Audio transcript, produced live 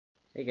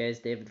Hey guys,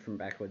 David from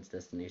Backwoods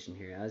Destination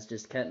here. I was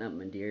just cutting up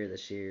my deer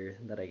this year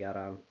that I got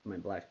off my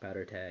black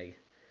powder tag.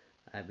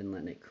 I've been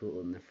letting it cool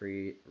in the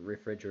free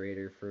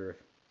refrigerator for a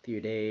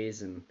few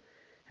days and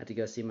had to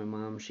go see my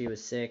mom. She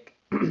was sick,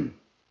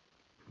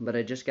 but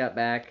I just got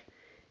back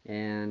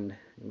and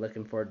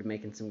looking forward to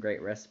making some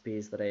great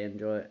recipes that I'm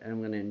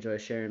going to enjoy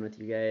sharing with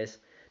you guys.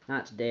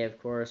 Not today, of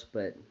course,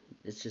 but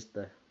it's just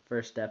the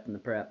first step in the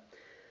prep.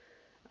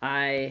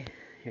 Here,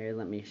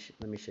 let me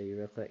show you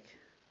real quick.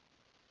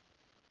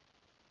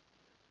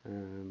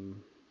 Oh,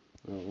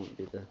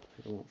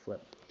 it won't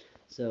flip.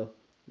 So,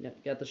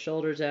 yep, got the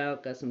shoulders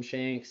out, got some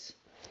shanks.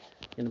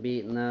 Gonna be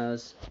eating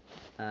those.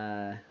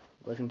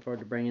 Looking forward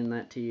to bringing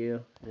that to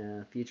you in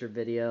a future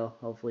video,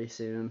 hopefully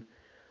soon.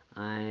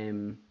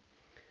 I'm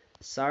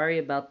sorry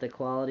about the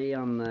quality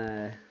on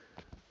the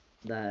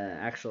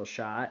actual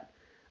shot.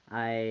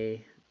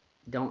 I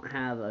don't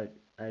have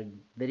a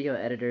video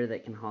editor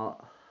that can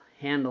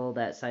handle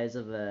that size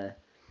of a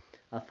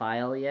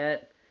file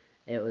yet.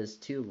 It was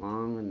too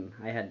long, and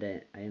I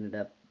ended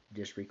up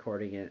just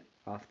recording it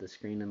off the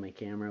screen of my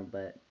camera,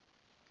 but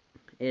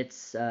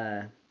it's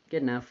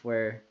good enough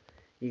where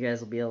you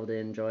guys will be able to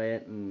enjoy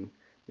it, and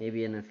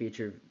maybe in the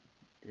future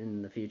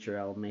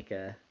I'll make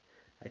a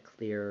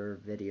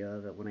clearer video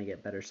of it when I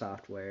get better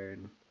software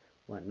and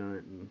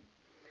whatnot. And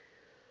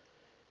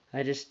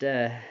I just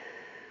oh,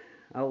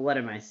 what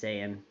am I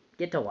saying?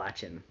 Get to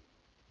watching.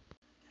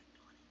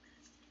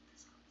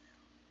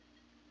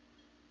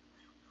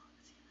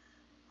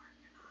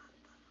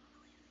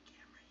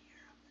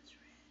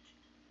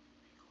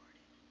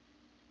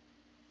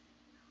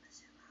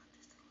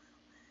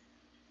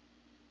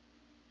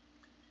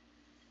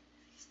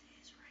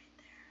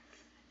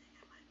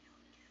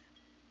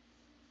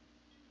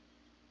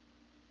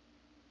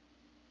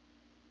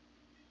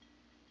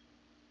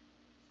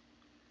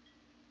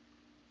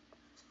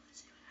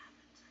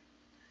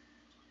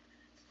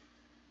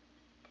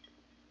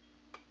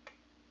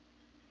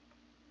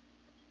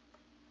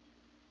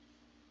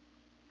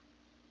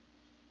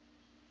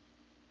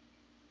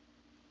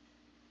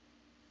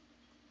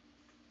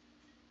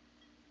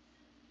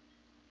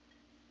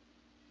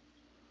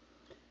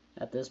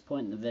 At this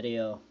point in the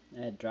video,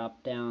 I had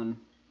dropped down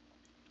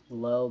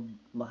low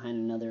behind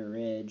another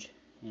ridge,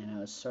 and I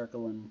was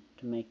circling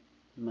to make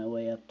my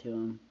way up to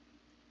him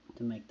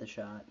to make the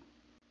shot.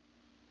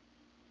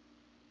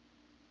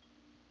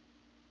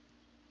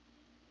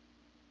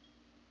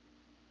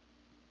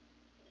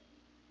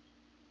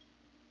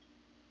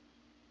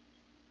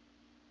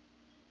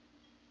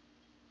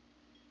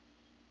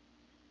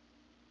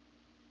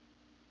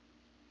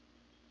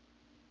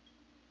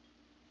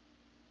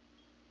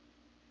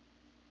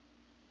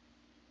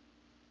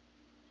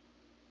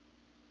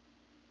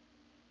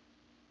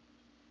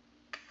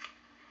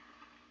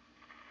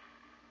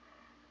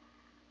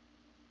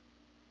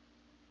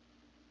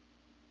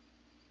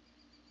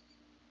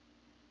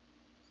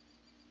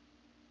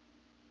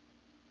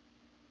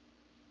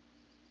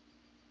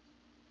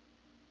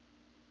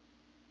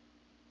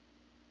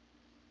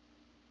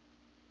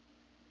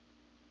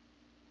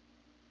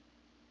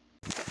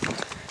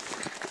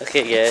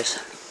 Okay guys,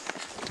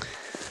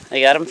 I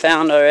got him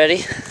found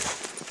already.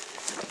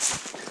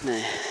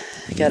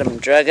 I got him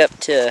drug up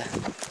to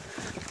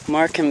a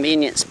more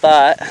convenient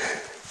spot.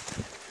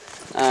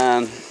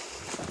 Right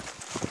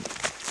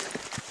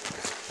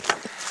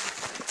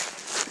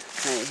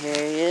here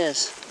he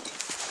is.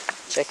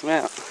 Check him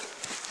out.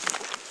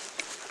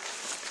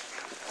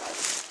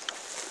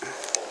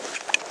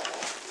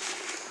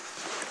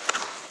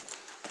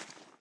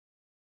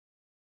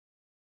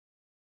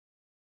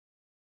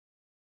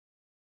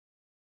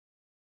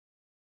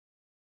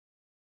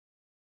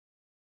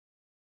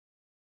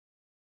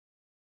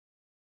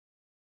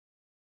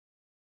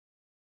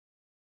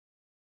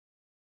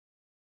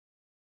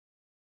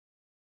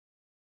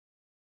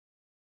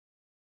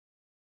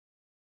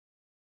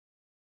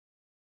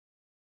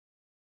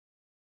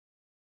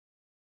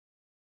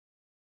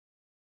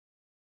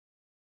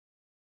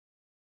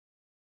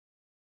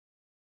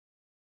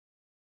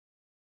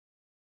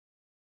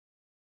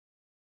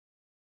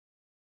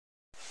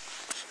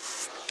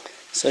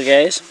 So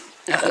guys,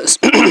 I was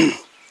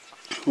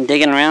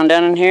digging around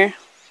down in here.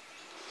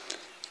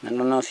 I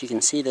don't know if you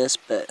can see this,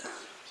 but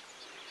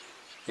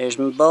there's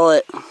my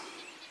bullet.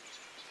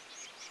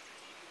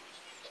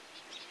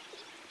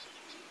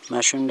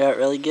 Mushroomed out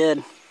really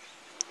good.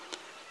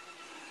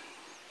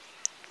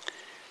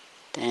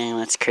 Dang,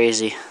 that's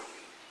crazy.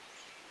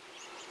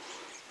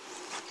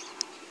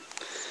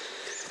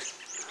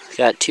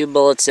 Got 2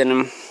 bullets in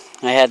him.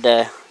 I had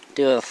to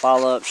do a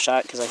follow-up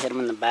shot because I hit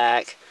him in the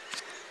back.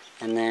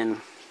 And then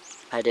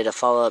I did a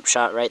follow-up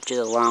shot right through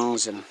the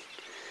lungs, and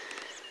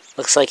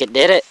looks like it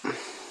did it.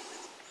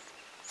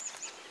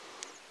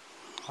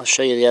 I'll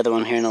show you the other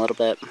one here in a little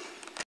bit.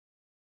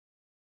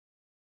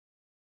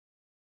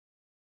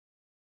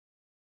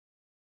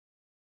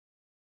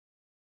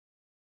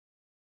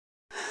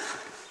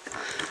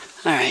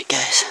 Alright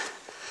guys,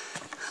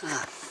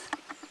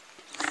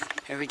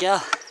 here we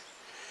go.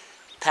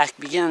 Pack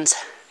begins.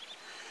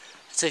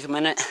 It took a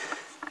minute.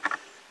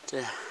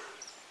 to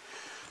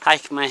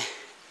hike my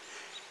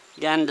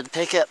gun to the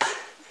pickup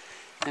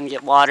and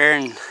get water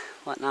and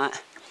whatnot.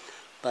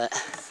 But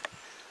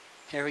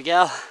here we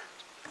go.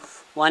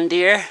 One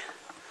deer,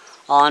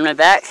 all on my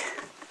back,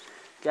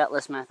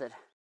 gutless method.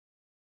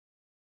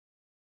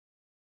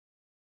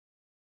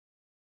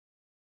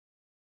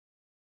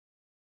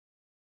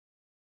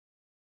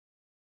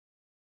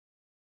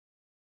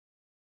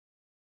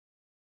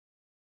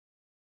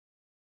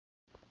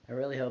 I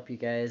really hope you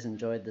guys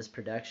enjoyed this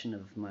production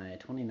of my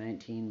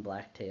 2019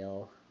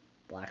 Blacktail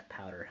black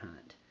powder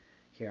hunt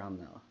here on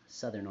the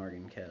southern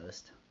Oregon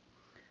coast.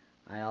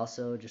 I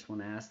also just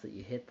want to ask that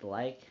you hit the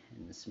like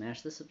and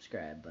smash the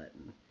subscribe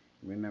button.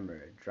 And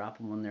remember, drop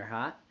them when they're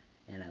hot,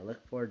 and I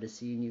look forward to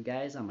seeing you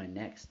guys on my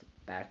next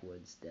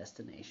backwoods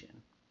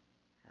destination.